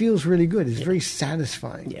 but it feels really good. It's very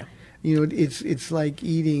satisfying. Yeah. It's like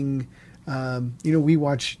eating. We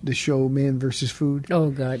watch the show Man vs. Food. Oh,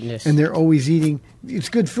 goodness. And they're always eating. It's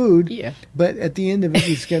good food. Yeah. But at the end of it,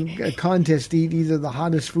 it's got a contest to eat either the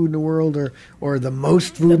hottest food in the world or the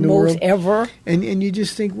most food in the world. The most ever. And you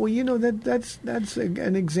just think, well, that's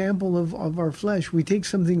an example of our flesh. We take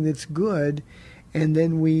something that's good, and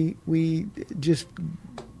then we just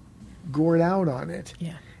gourd out on it.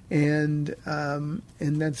 Yeah. And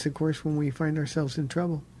that's, of course, when we find ourselves in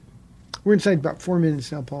trouble. We're inside about 4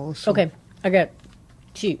 minutes now, Paula. So. Okay, I got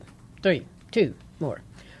 2 more.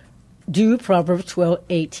 Do Proverbs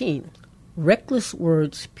 12:18. Reckless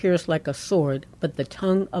words pierce like a sword, but the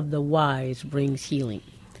tongue of the wise brings healing.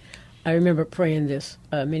 I remember praying this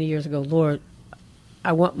many years ago. Lord,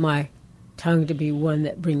 I want my tongue to be one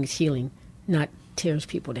that brings healing, not tears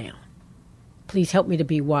people down. Please help me to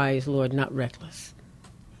be wise, Lord, not reckless.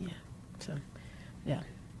 Yeah. So, yeah,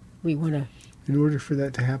 we want to. In order for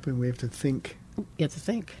that to happen, we have to think. You have to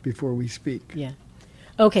think before we speak. Yeah.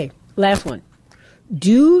 Okay, last one.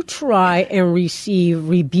 Do try and receive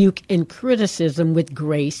rebuke and criticism with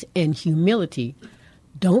grace and humility.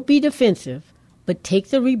 Don't be defensive, but take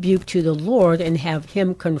the rebuke to the Lord and have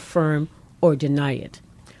Him confirm or deny it.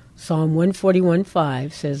 Psalm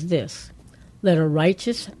 141:5 says this, let a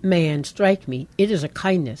righteous man strike me. It is a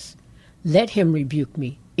kindness. Let him rebuke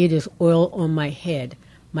me. It is oil on my head.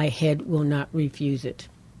 My head will not refuse it.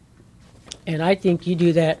 And I think you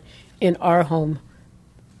do that in our home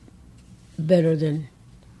better than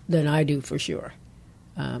I do, for sure.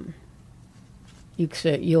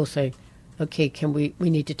 You'll say, okay, we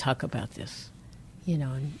need to talk about this,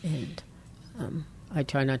 and I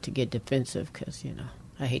try not to get defensive because,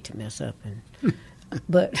 I hate to mess up.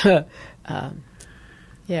 But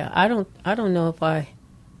yeah, I don't know if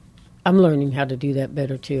I'm learning how to do that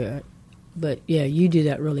better too. But yeah, you do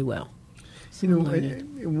that really well. So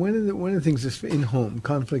one of the things is in home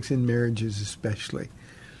conflicts in marriages, especially,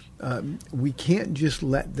 we can't just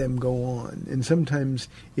let them go on. And sometimes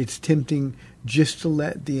it's tempting just to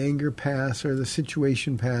let the anger pass or the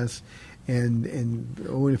situation pass, and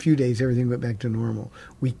in a few days everything went back to normal.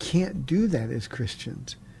 We can't do that as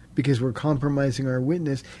Christians, because we're compromising our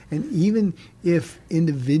witness. And even if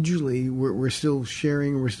individually we're still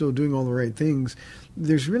sharing, we're still doing all the right things,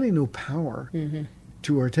 there's really no power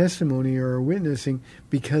to our testimony or our witnessing,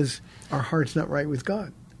 because our heart's not right with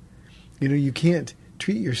God. You can't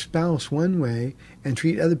treat your spouse one way and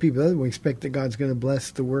treat other people the other way, expect that God's going to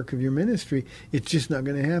bless the work of your ministry. It's just not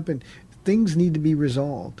going to happen. Things need to be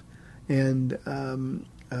resolved. And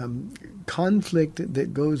conflict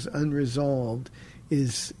that goes unresolved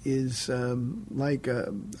is like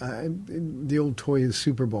the old toy is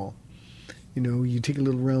Super Ball. You take a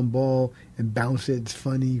little round ball and bounce it. It's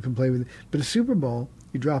funny. You can play with it. But a Super Ball,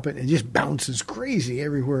 you drop it and it just bounces crazy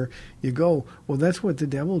everywhere you go. Well, that's what the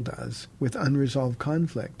devil does with unresolved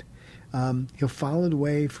conflict. He'll file it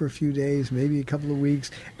away for a few days, maybe a couple of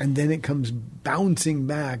weeks, and then it comes bouncing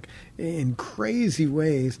back in crazy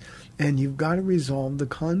ways, and you've got to resolve the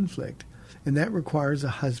conflict. And that requires a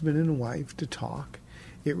husband and a wife to talk.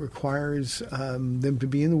 It requires them to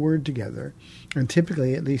be in the Word together. And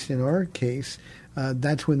typically, at least in our case,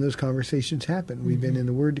 that's when those conversations happen. We've been in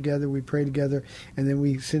the Word together, we pray together, and then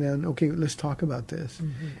we sit down, okay, let's talk about this.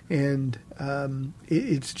 And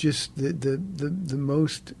it's just the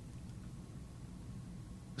most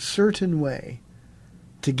certain way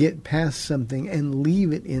to get past something and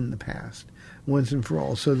leave it in the past once and for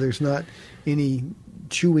all. So there's not any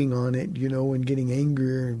chewing on it, and getting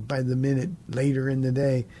angrier by the minute later in the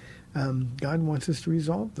day. God wants us to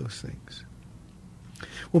resolve those things.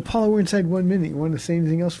 Well, Paula, we're inside 1 minute. You want to say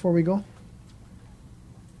anything else before we go?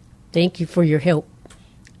 Thank you for your help.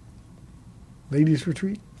 Ladies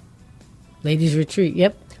Retreat? Ladies Retreat,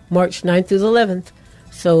 yep. March 9th through the 11th.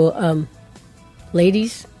 So,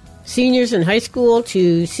 ladies, seniors in high school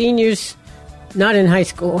to seniors not in high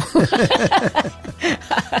school.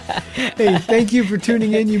 Hey, thank you for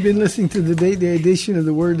tuning in. You've been listening to the day-to-day edition of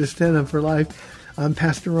The Word to Stand Up for Life. I'm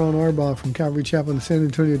Pastor Ron Arbaugh from Calvary Chapel in San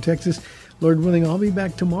Antonio, Texas. Lord willing, I'll be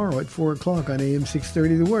back tomorrow at 4 o'clock on AM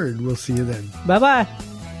 630 The Word. We'll see you then. Bye-bye.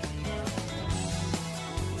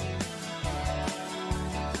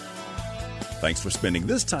 Thanks for spending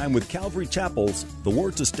this time with Calvary Chapel's The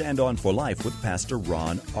Word to Stand On for Life with Pastor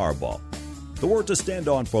Ron Arbaugh. The Word to Stand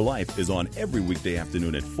On for Life is on every weekday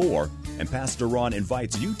afternoon at 4, and Pastor Ron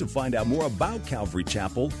invites you to find out more about Calvary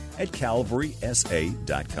Chapel at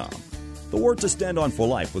calvarysa.com. The Word to Stand On for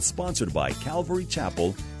Life was sponsored by Calvary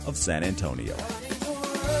Chapel of San Antonio.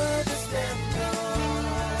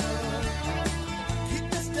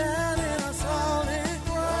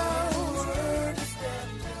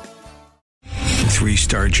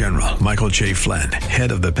 Three-star General Michael J. Flynn,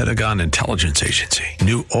 head of the Pentagon Intelligence Agency,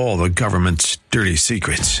 knew all the government's dirty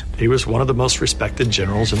secrets. He was one of the most respected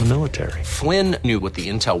generals in the military. Flynn knew what the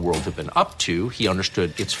intel world had been up to. He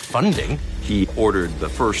understood its funding. He ordered the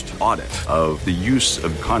first audit of the use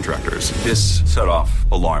of contractors. This set off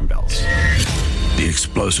alarm bells. The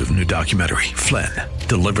explosive new documentary, Flynn,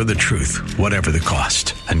 Deliver the Truth, Whatever the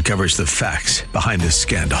Cost, uncovers the facts behind this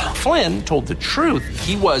scandal. Flynn told the truth.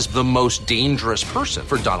 He was the most dangerous person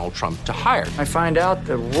for Donald Trump to hire. I find out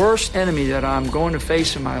the worst enemy that I'm going to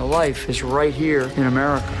face in my life is right here in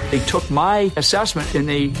America. They took my assessment and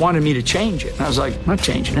they wanted me to change it. And I was like, I'm not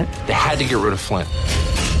changing it. They had to get rid of Flynn.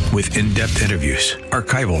 With in-depth interviews,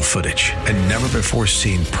 archival footage, and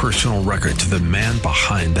never-before-seen personal records of the man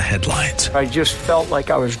behind the headlines. I just felt like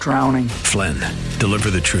I was drowning. Flynn, Deliver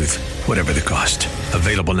the Truth, Whatever the Cost.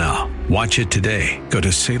 Available now. Watch it today. Go to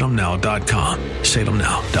salemnow.com.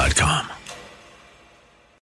 salemnow.com.